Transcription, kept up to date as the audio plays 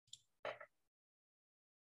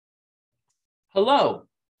Hello,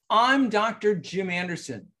 I'm Dr. Jim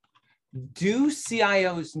Anderson. Do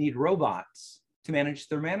CIOs need robots to manage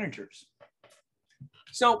their managers?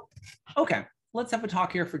 Okay, let's have a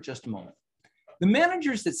talk here for just a moment. The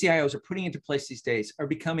managers that CIOs are putting into place these days are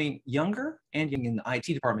becoming younger and young in the IT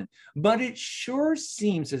department, but it sure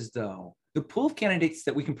seems as though the pool of candidates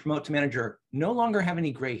that we can promote to manager no longer have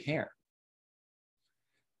any gray hair.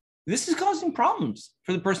 This is causing problems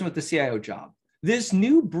for the person with the CIO job. This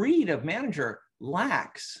new breed of manager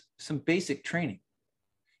lacks some basic training.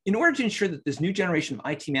 In order to ensure that this new generation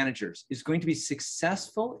of IT managers is going to be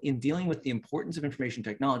successful in dealing with the importance of information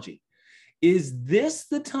technology, is this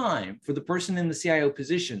the time for the person in the CIO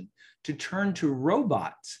position to turn to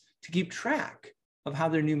robots to keep track of how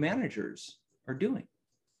their new managers are doing?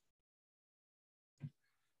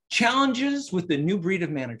 Challenges with the new breed of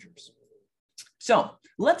managers. So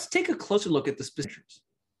let's take a closer look at the specifics.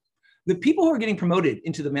 The people who are getting promoted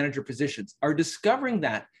into the manager positions are discovering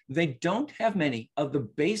that they don't have many of the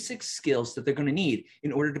basic skills that they're going to need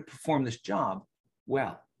in order to perform this job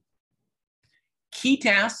well. Key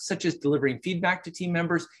tasks such as delivering feedback to team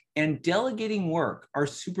members and delegating work are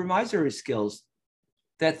supervisory skills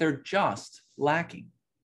that they're just lacking.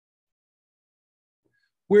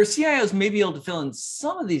 Where CIOs may be able to fill in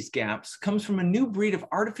some of these gaps comes from a new breed of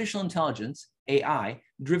artificial intelligence,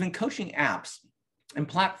 AI-driven coaching apps and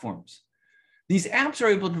platforms. These apps are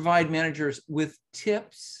able to provide managers with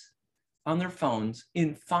tips on their phones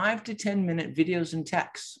in 5 to 10 minute videos and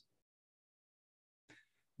texts.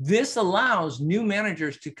 This allows new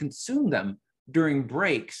managers to consume them during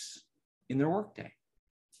breaks in their workday.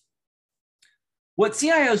 What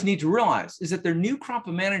CIOs need to realize is that their new crop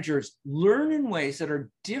of managers learn in ways that are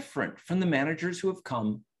different from the managers who have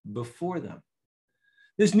come before them.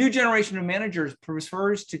 This new generation of managers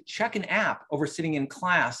prefers to check an app over sitting in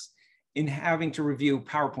class in having to review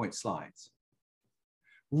PowerPoint slides.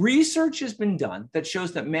 Research has been done that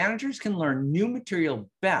shows that managers can learn new material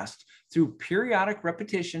best through periodic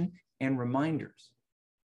repetition and reminders.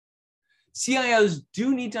 CIOs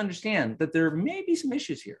do need to understand that there may be some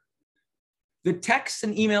issues here. The texts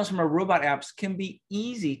and emails from our robot apps can be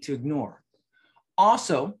easy to ignore.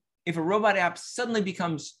 Also, if a robot app suddenly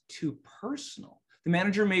becomes too personal, the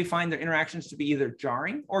manager may find their interactions to be either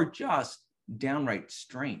jarring or just downright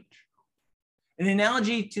strange. An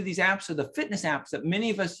analogy to these apps are the fitness apps that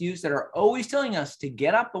many of us use that are always telling us to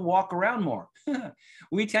get up and walk around more.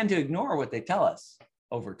 We tend to ignore what they tell us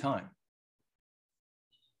over time.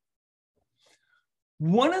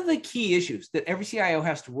 One of the key issues that every CIO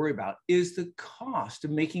has to worry about is the cost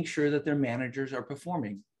of making sure that their managers are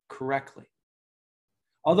performing correctly.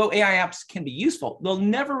 Although AI apps can be useful, they'll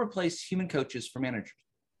never replace human coaches for managers.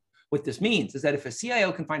 What this means is that if a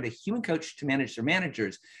CIO can find a human coach to manage their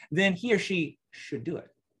managers, then he or she should do it.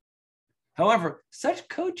 However, such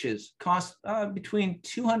coaches cost between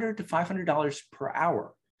 $200 to $500 per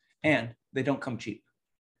hour, and they don't come cheap.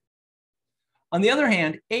 On the other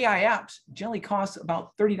hand, AI apps generally cost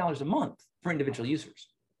about $30 a month for individual users.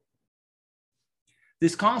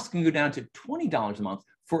 This cost can go down to $20 a month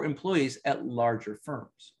for employees at larger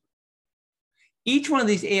firms. Each one of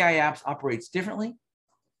these AI apps operates differently.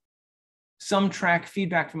 Some track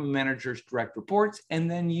feedback from a manager's direct reports and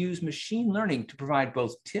then use machine learning to provide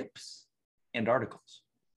both tips and articles.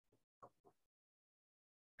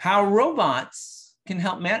 How robots can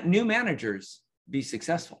help new managers be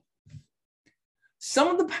successful. Some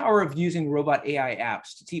of the power of using robot AI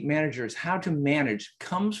apps to teach managers how to manage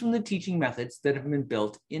comes from the teaching methods that have been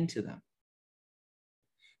built into them.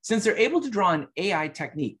 Since they're able to draw on AI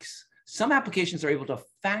techniques, some applications are able to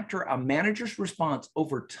factor a manager's response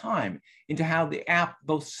over time into how the app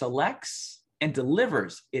both selects and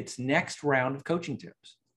delivers its next round of coaching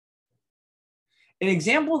tips. An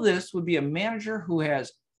example of this would be a manager who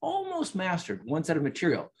has almost mastered one set of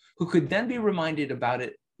material, who could then be reminded about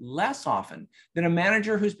it less often than a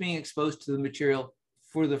manager who's being exposed to the material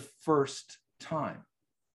for the first time.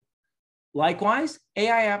 Likewise,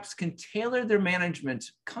 AI apps can tailor their management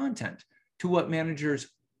content to what managers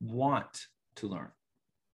want to learn.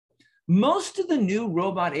 Most of the new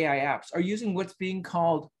robot AI apps are using what's being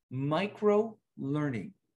called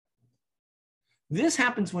micro-learning. This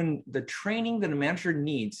happens when the training that a manager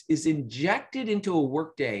needs is injected into a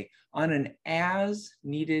workday on an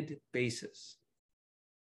as-needed basis.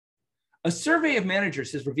 A survey of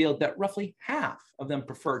managers has revealed that roughly half of them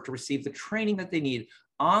prefer to receive the training that they need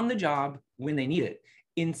on the job when they need it,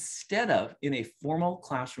 instead of in a formal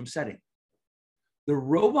classroom setting. The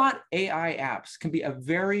robot AI apps can be a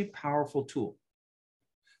very powerful tool.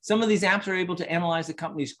 Some of these apps are able to analyze the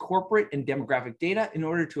company's corporate and demographic data in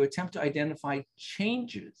order to attempt to identify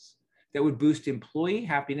changes that would boost employee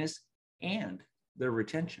happiness and their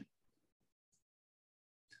retention.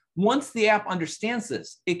 Once the app understands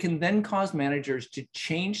this, it can then cause managers to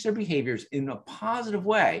change their behaviors in a positive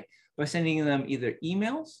way by sending them either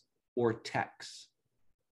emails or texts.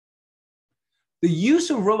 The use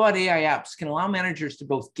of robot AI apps can allow managers to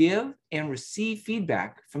both give and receive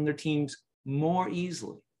feedback from their teams more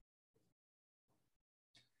easily.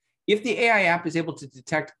 If the AI app is able to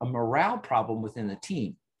detect a morale problem within the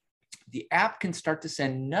team, the app can start to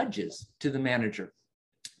send nudges to the manager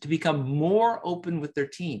to become more open with their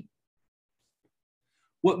team.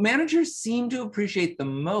 What managers seem to appreciate the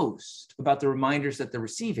most about the reminders that they're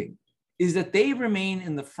receiving is that they remain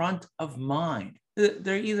in the front of mind.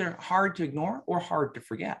 They're either hard to ignore or hard to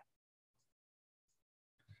forget.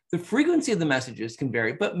 The frequency of the messages can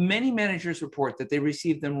vary, but many managers report that they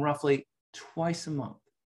receive them roughly twice a month.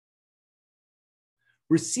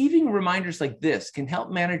 Receiving reminders like this can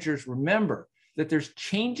help managers remember that there's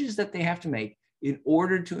changes that they have to make in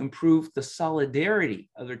order to improve the solidarity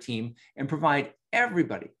of their team and provide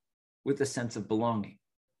everybody with a sense of belonging.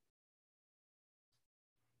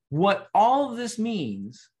 What all of this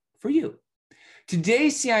means for you.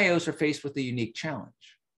 Today's CIOs are faced with a unique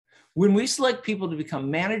challenge. When we select people to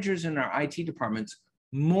become managers in our IT departments,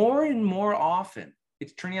 more and more often,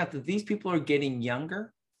 it's turning out that these people are getting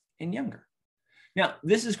younger and younger. Now,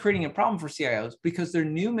 this is creating a problem for CIOs because their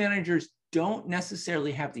new managers don't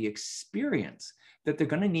necessarily have the experience that they're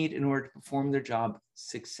going to need in order to perform their job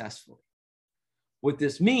successfully. What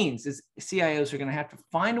this means is CIOs are going to have to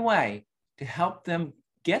find a way to help them,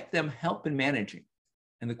 get them help in managing.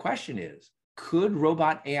 And the question is, could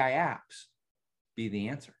robot AI apps be the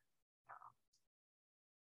answer?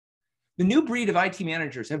 The new breed of IT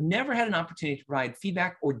managers have never had an opportunity to provide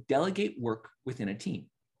feedback or delegate work within a team.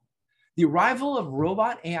 The arrival of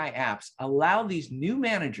robot AI apps allow these new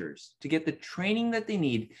managers to get the training that they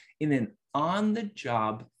need in an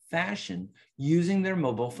on-the-job fashion using their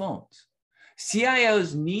mobile phones.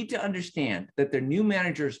 CIOs need to understand that their new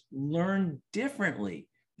managers learn differently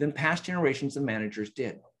than past generations of managers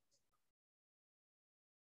did.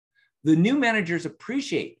 The new managers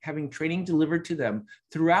appreciate having training delivered to them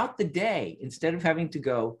throughout the day instead of having to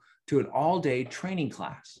go to an all-day training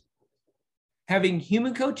class. Having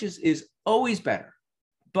human coaches is always better,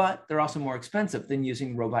 but they're also more expensive than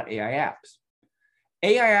using robot AI apps.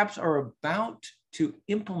 AI apps are about to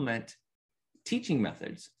implement teaching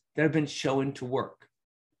methods that have been shown to work.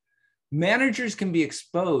 Managers can be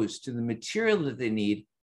exposed to the material that they need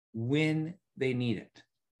when they need it.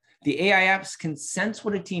 The AI apps can sense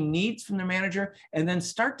what a team needs from their manager and then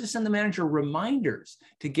start to send the manager reminders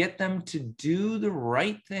to get them to do the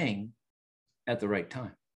right thing at the right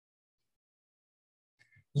time.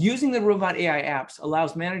 Using the robot AI apps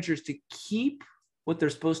allows managers to keep what they're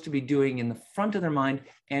supposed to be doing in the front of their mind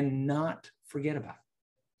and not forget about it.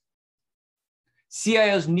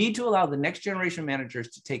 CIOs need to allow the next generation of managers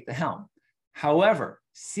to take the helm. However,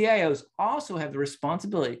 CIOs also have the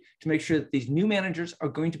responsibility to make sure that these new managers are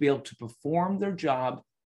going to be able to perform their job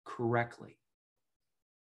correctly.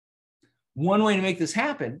 One way to make this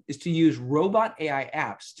happen is to use robot AI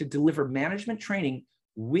apps to deliver management training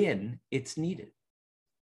when it's needed.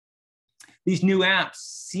 These new apps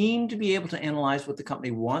seem to be able to analyze what the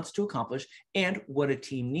company wants to accomplish and what a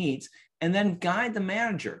team needs, and then guide the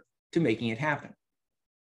manager to making it happen.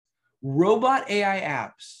 Robot AI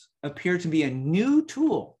apps appear to be a new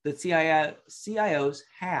tool that CIOs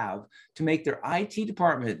have to make their IT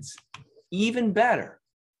departments even better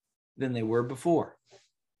than they were before.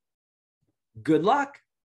 Good luck.